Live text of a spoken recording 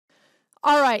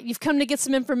All right, you've come to get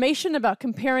some information about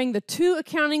comparing the two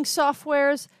accounting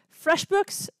softwares,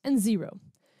 FreshBooks and Xero.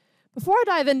 Before I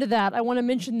dive into that, I want to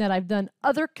mention that I've done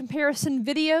other comparison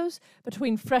videos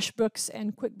between FreshBooks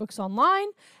and QuickBooks Online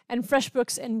and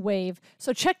FreshBooks and Wave.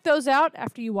 So check those out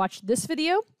after you watch this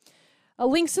video.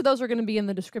 Links to those are going to be in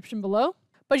the description below.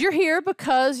 But you're here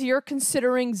because you're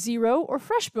considering Xero or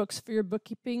FreshBooks for your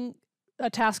bookkeeping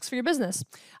tasks for your business.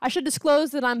 I should disclose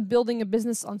that I'm building a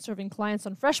business on serving clients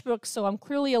on FreshBooks, so I'm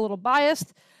clearly a little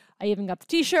biased. I even got the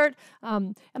t-shirt.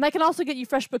 And I can also get you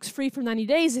FreshBooks free for 90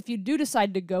 days if you do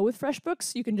decide to go with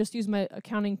FreshBooks. You can just use my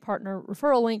accounting partner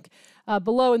referral link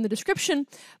below in the description.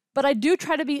 But I do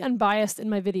try to be unbiased in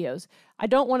my videos. I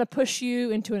don't want to push you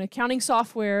into an accounting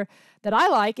software that I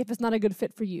like if it's not a good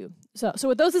fit for you. So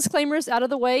with those disclaimers out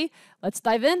of the way, let's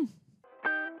dive in.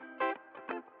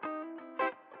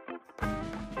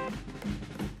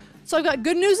 So I've got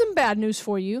good news and bad news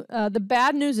for you. The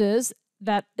bad news is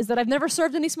that I've never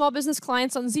served any small business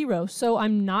clients on Xero, so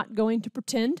I'm not going to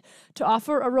pretend to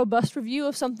offer a robust review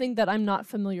of something that I'm not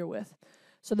familiar with.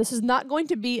 So this is not going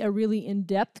to be a really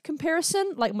in-depth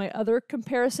comparison like my other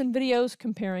comparison videos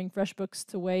comparing FreshBooks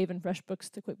to Wave and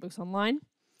FreshBooks to QuickBooks Online.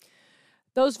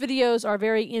 Those videos are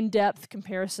very in-depth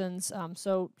comparisons,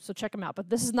 so check them out. But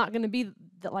this is not going to be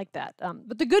like that.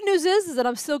 But the good news is that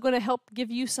I'm still going to help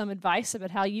give you some advice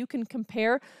about how you can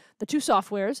compare the two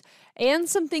softwares and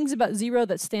some things about Xero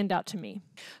that stand out to me.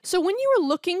 So when you are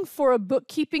looking for a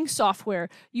bookkeeping software,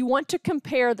 you want to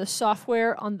compare the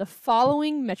software on the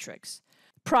following metrics: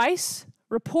 price,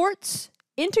 reports,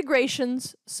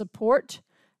 integrations, support,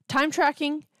 time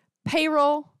tracking,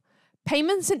 payroll,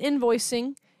 payments and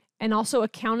invoicing, and also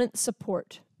accountant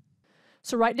support.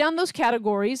 So write down those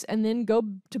categories and then go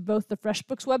to both the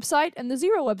FreshBooks website and the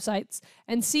Xero websites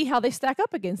and see how they stack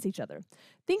up against each other.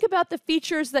 Think about the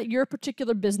features that your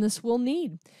particular business will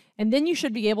need, and then you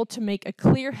should be able to make a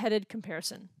clear-headed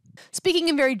comparison. Speaking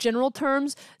in very general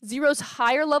terms, Xero's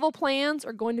higher level plans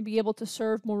are going to be able to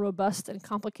serve more robust and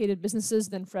complicated businesses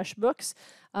than FreshBooks,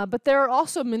 but there are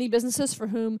also many businesses for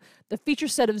whom the feature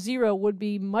set of Xero would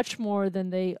be much more than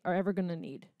they are ever going to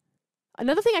need.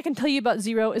 Another thing I can tell you about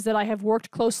Xero is that I have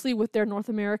worked closely with their North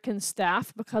American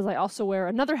staff because I also wear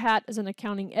another hat as an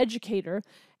accounting educator,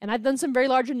 and I've done some very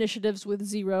large initiatives with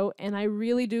Xero, and I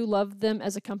really do love them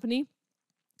as a company.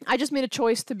 I just made a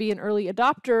choice to be an early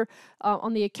adopter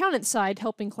on the accountant side,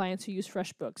 helping clients who use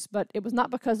FreshBooks, but it was not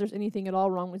because there's anything at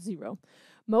all wrong with Xero.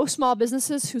 Most small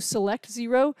businesses who select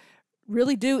Xero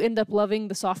really do end up loving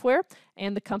the software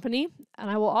and the company. And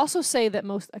I will also say that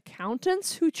most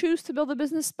accountants who choose to build a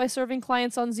business by serving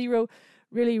clients on Xero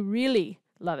really, really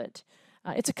love it.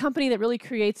 It's a company that really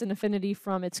creates an affinity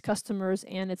from its customers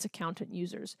and its accountant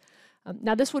users.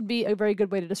 Now, this would be a very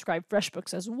good way to describe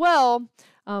FreshBooks as well,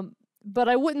 but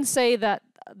I wouldn't say that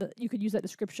you could use that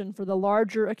description for the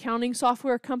larger accounting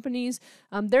software companies.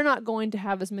 They're not going to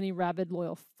have as many rabid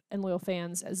loyal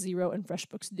fans as Xero and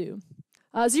FreshBooks do.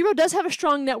 Xero does have a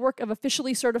strong network of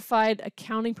officially certified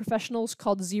accounting professionals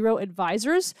called Xero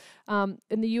advisors.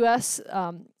 In the US,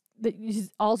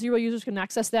 all Xero users can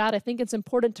access that. I think it's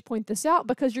important to point this out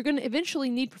because you're going to eventually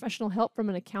need professional help from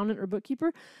an accountant or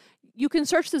bookkeeper. You can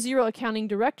search the Xero accounting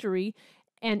directory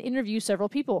and interview several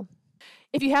people.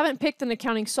 If you haven't picked an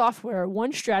accounting software,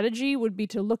 one strategy would be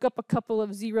to look up a couple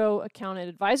of Xero accountant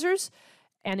advisors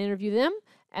and interview them,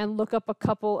 and look up a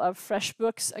couple of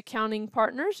FreshBooks accounting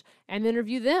partners and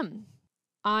interview them.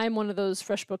 I'm one of those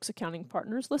FreshBooks accounting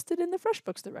partners listed in the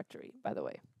FreshBooks directory, by the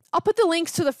way. I'll put the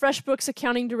links to the FreshBooks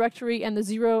accounting directory and the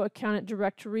Xero accountant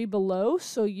directory below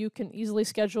so you can easily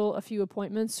schedule a few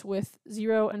appointments with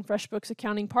Xero and FreshBooks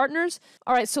accounting partners.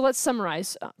 All right, so let's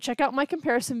summarize. Check out my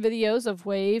comparison videos of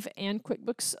Wave and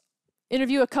QuickBooks.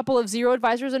 Interview a couple of Xero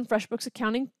advisors and FreshBooks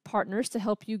accounting partners to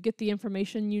help you get the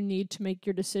information you need to make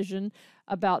your decision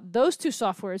about those two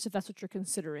softwares if that's what you're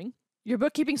considering. Your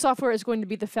bookkeeping software is going to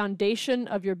be the foundation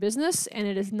of your business, and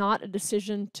it is not a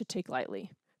decision to take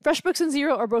lightly. FreshBooks and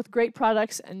Xero are both great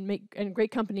products and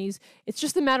great companies. It's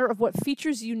just a matter of what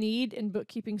features you need in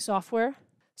bookkeeping software.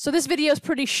 So this video is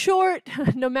pretty short.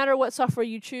 No matter what software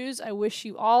you choose, I wish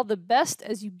you all the best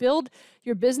as you build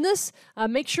your business.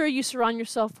 Make sure you surround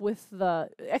yourself with the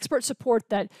expert support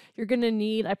that you're going to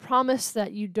need. I promise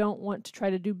that you don't want to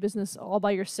try to do business all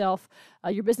by yourself.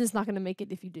 Your business is not going to make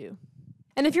it if you do.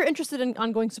 And if you're interested in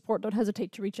ongoing support, don't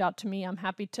hesitate to reach out to me. I'm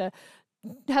happy to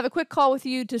have a quick call with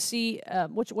you to see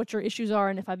what your issues are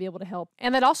and if I'd be able to help.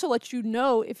 And that also lets you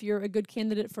know if you're a good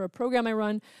candidate for a program I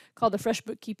run called the Fresh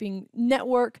Bookkeeping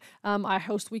Network. I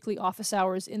host weekly office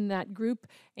hours in that group,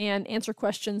 and answer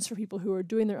questions for people who are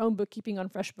doing their own bookkeeping on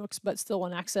FreshBooks but still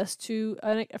want access to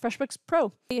a FreshBooks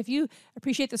Pro. If you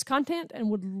appreciate this content and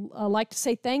would like to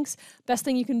say thanks, best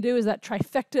thing you can do is that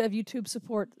trifecta of YouTube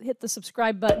support. Hit the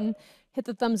subscribe button, hit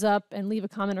the thumbs up, and leave a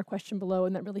comment or question below,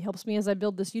 and that really helps me as I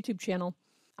build this YouTube channel.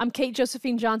 I'm Kate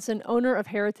Josephine Johnson, owner of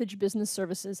Heritage Business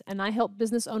Services, and I help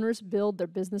business owners build their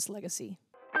business legacy.